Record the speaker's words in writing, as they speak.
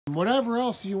Whatever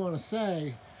else you want to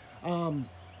say. Um,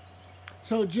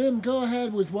 so, Jim, go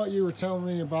ahead with what you were telling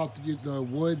me about the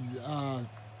wood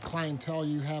clientele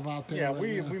you have out there. Yeah,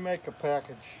 Right we make a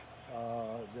package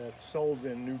that's sold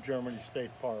in New Germany State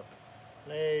Park.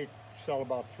 They sell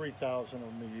about 3,000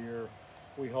 of them a year.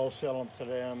 We wholesale them to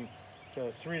them to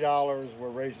 $3. We're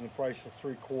raising the price to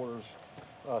three quarters.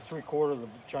 Three quarter of the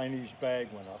Chinese bag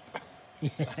went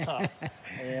up.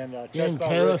 and Getting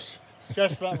tariffs.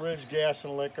 Chestnut Ridge Gas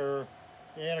and Liquor,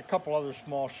 and a couple other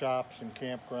small shops and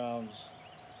campgrounds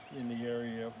in the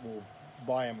area will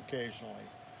buy them occasionally.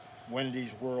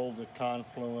 Wendy's World at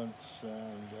Confluence, and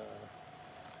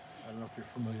I don't know if you're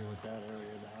familiar with that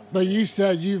area down But there. you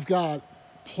said you've got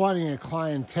plenty of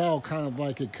clientele, kind of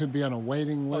like it could be on a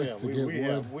waiting list to get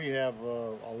wood. We have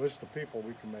a list of people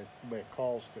we can make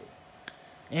calls to.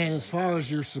 And as far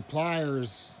as your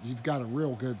suppliers, you've got a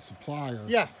real good supplier.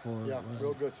 Yeah, for yeah, right?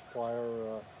 real good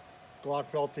supplier.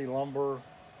 Glotfelty Lumber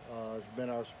has been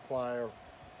our supplier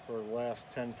for the last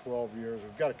 10, 12 years.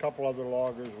 We've got a couple other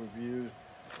loggers we've used,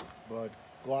 but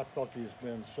Glotfelty has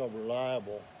been so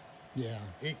reliable. Yeah.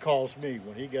 He calls me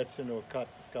when he gets into a cut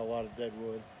that's got a lot of dead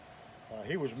wood.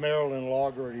 He was Maryland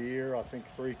Logger of the Year, I think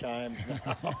 3 times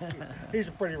now. He's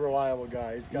a pretty reliable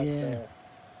guy. He's got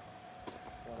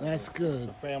that's good.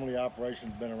 The family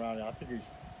operation's been around. I think he's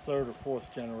 3rd or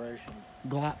 4th generation.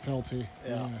 Glotfelty.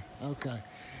 Yeah. Okay.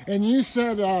 And you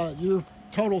said your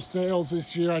total sales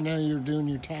this year, I know you're doing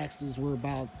your taxes, were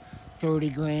about 30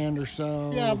 grand or so.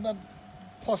 Yeah, but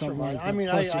plus or Something minus. like I mean,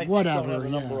 that. I Whatever, don't have the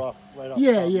number yeah. off right off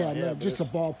Yeah, the top of yeah, my no, head, but just a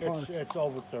ballpark. It's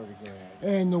over 30 grand.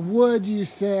 And the wood, you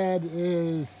said,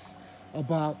 is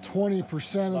about 20%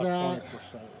 of that. 20%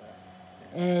 of that.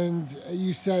 And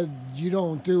you said you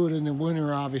don't do it in the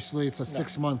winter, obviously. It's a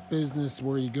 6-month business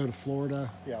where you go to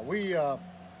Florida. Yeah, we,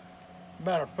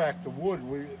 matter of fact, the wood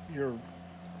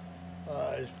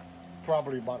is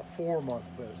probably about a 4-month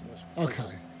business. Okay,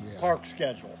 yeah. Park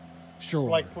schedule. Sure.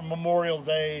 Like from Memorial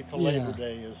Day to Labor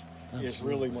Day is really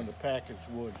Absolutely. when the package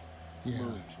wood Yeah.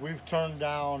 moves. We've turned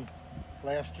down,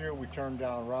 last year we turned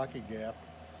down Rocky Gap.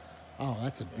 Oh,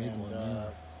 that's a big And, one, yeah.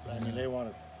 I mean, they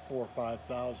wanted 4,000 or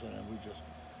 5,000, and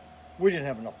we didn't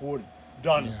have enough wood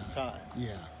done at the time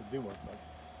Yeah. to do it.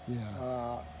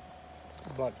 Yeah.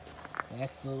 But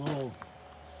That's a little...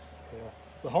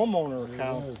 the homeowner It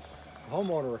account, is.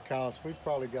 homeowner accounts, we've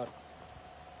probably got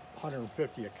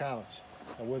 150 accounts.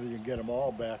 And whether you can get them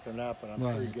all back or not, but I'm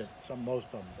sure you Right. get most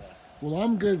of them back. Well,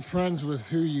 I'm good friends with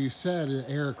who you said,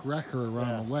 Eric Recker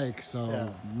around the lake, so Yeah.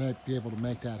 might be able to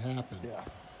make that happen. Yeah.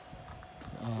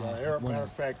 Eric, matter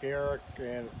of fact, Eric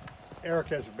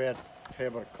has a bad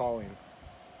habit of calling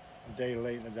a day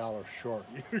late and $1 short,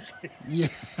 usually. Yeah.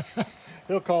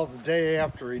 He'll call the day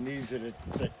after he needs it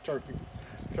at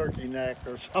Turkey Neck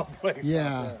or someplace.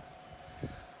 Yeah. Like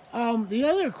that. The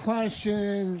other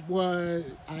question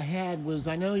I had was,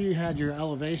 I know you had your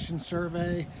elevation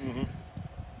survey,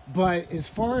 but as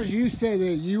far as you say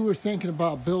that you were thinking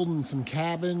about building some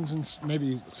cabins and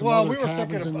maybe some Well, other we were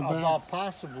cabins thinking in the back. about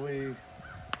possibly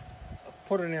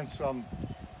putting in some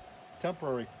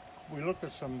temporary. We looked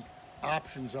at some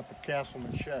options up at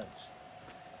Castleman Sheds,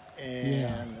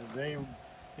 and they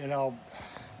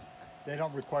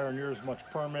don't require near as much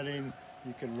permitting.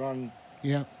 You can run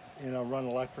run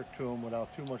electric to them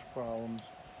without too much problems.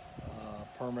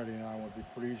 Permitting on would be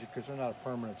pretty easy because they're not a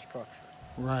permanent structure.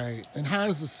 Right. And how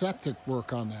does the septic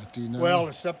work on that? Do you know? Well,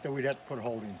 except that we'd have to put a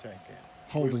holding tank in.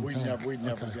 Holding we'd tank. We'd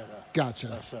never Okay. get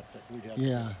Gotcha. a septic. We'd have to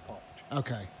get it pumped.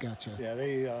 Okay, gotcha. Yeah,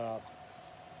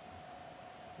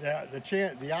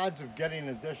 the odds of getting an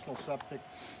additional septic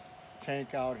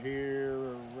tank out here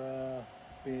are,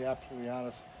 be absolutely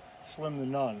honest, slim to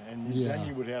none. And then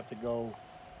you would have to go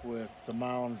with the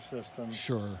mound system.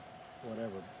 Sure.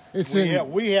 Whatever.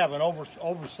 We have an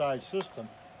oversized system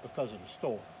because of the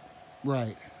store.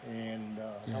 Right. And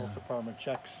the health department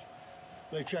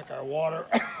they check our water,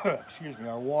 excuse me,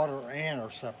 our water and our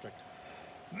septic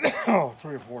 3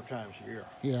 or 4 times a year.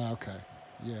 Yeah, okay.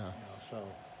 Yeah.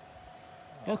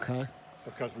 Okay.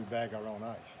 Because we bag our own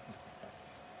ice.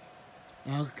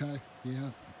 Okay, yeah.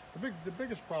 The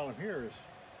biggest problem here is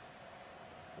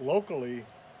locally,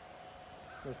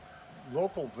 the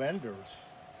local vendors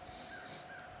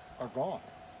are gone.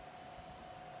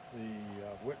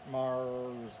 The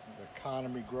Whitmars, the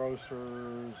Economy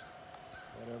Grocers,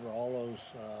 whatever, all those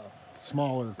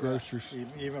smaller grocers.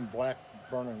 Even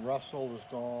Blackburn and Russell is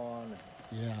gone.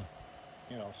 Yeah.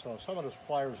 So some of the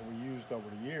suppliers that we used over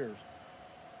the years.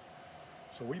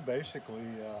 So we basically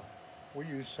we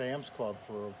use Sam's Club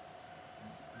for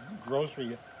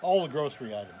all the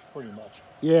grocery items, pretty much.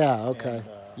 Yeah. Okay.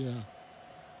 And,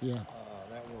 yeah.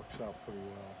 that works out pretty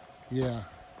well. Yeah.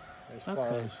 As far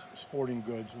Okay. as sporting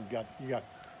goods, you got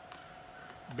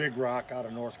Big Rock out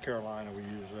of North Carolina. We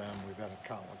use them. We've had an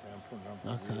account with them for a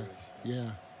number of Okay.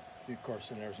 years. Yeah. Of course,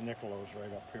 then there's Nicolo's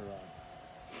right up here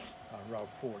on Route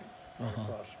 40, right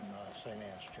across from St.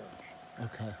 Anne's Church.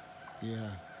 Okay. Yeah.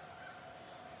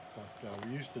 But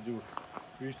we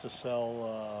used to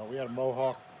sell. We had a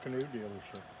Mohawk canoe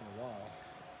dealership for a while.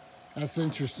 That's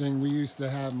interesting. We used to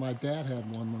have, my dad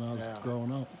had one when I was Yeah.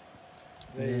 growing up.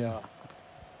 They Yeah.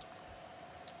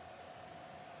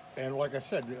 and like I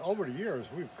said, over the years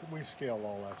we've scaled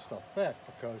all that stuff back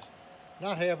because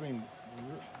not having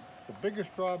the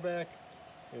biggest drawback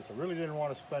is I really didn't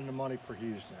want to spend the money for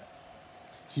HughesNet.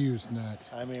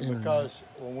 HughesNet. I mean, Internet. because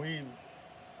when we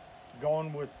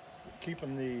going with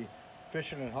keeping the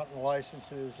fishing and hunting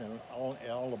licenses and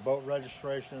all the boat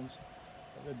registrations,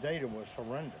 the data was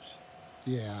horrendous.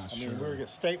 Yeah, I sure. mean, the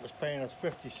state was paying us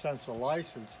 50 cents a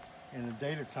license, and the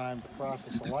data time to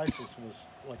process a license was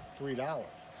like $3.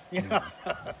 You know,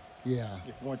 Yeah.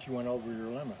 if once you went over your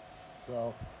limit.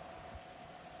 So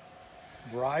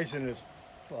Verizon has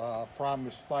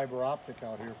promised fiber optic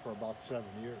out here for about 7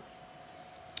 years.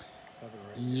 7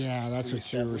 or 8 years. Yeah, that's We what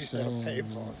used you to- were we used to have saying.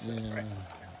 payphones then, Yeah. right?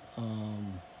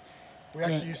 We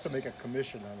actually used to make a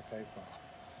commission on a payphone.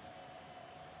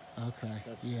 Okay.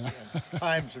 That's, Yeah.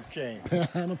 Times have changed.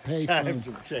 On a payphone. Times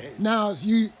have changed. Now,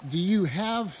 do you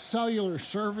have cellular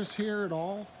service here at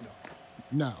all? No.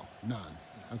 No, none.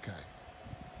 Okay.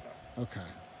 Okay.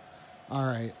 All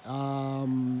right.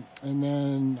 And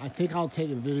then I think I'll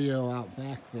take a video out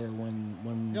back there when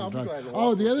Yeah, we're I'll be done. glad to Oh,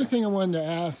 walk the with other you. thing I wanted to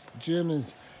ask Jim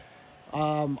is,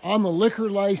 on the liquor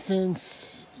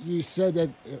license, you said that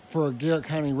for a Garrett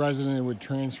County resident it would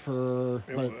transfer,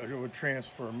 but It would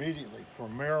transfer immediately. For a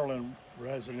Maryland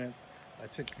resident, I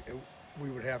think we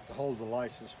would have to hold the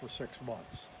license for 6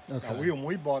 months. Okay. Now, when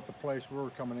we bought the place, we were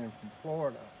coming in from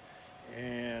Florida,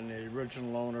 and the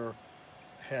original owner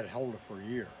had held it for a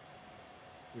year.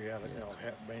 We had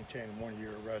to maintain 1 year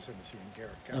of residency in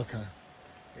Garrett County. okay.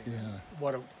 And Yeah.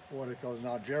 what it goes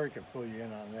now, Jerry can fill you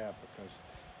in on that because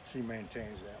she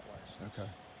maintains that license. Okay.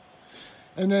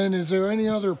 And then, is there any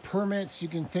other permits you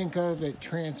can think of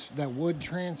that would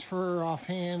transfer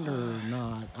offhand or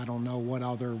not? I don't know what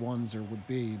other ones there would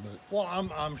be, but Well,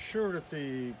 I'm sure that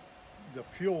the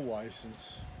fuel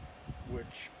license,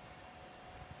 which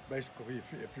basically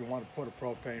if you want to put a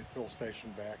propane fill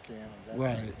station back in and that kind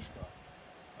Right. of stuff,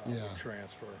 Yeah. would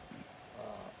transfer.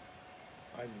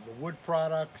 The wood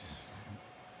products,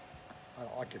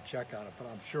 I could check on it, but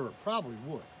I'm sure it probably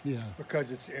would yeah.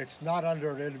 because it's not under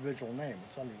an individual name;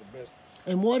 it's under the business.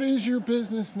 And what is your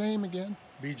business name again?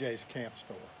 BJ's Camp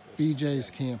Store. BJ's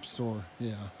Camp Store.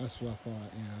 Yeah, that's what I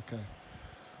thought. Yeah.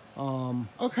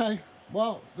 Okay. Okay.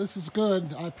 Well, this is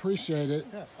good. I appreciate it.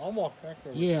 Yeah, I'll walk back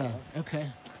there. with Yeah. you. Okay.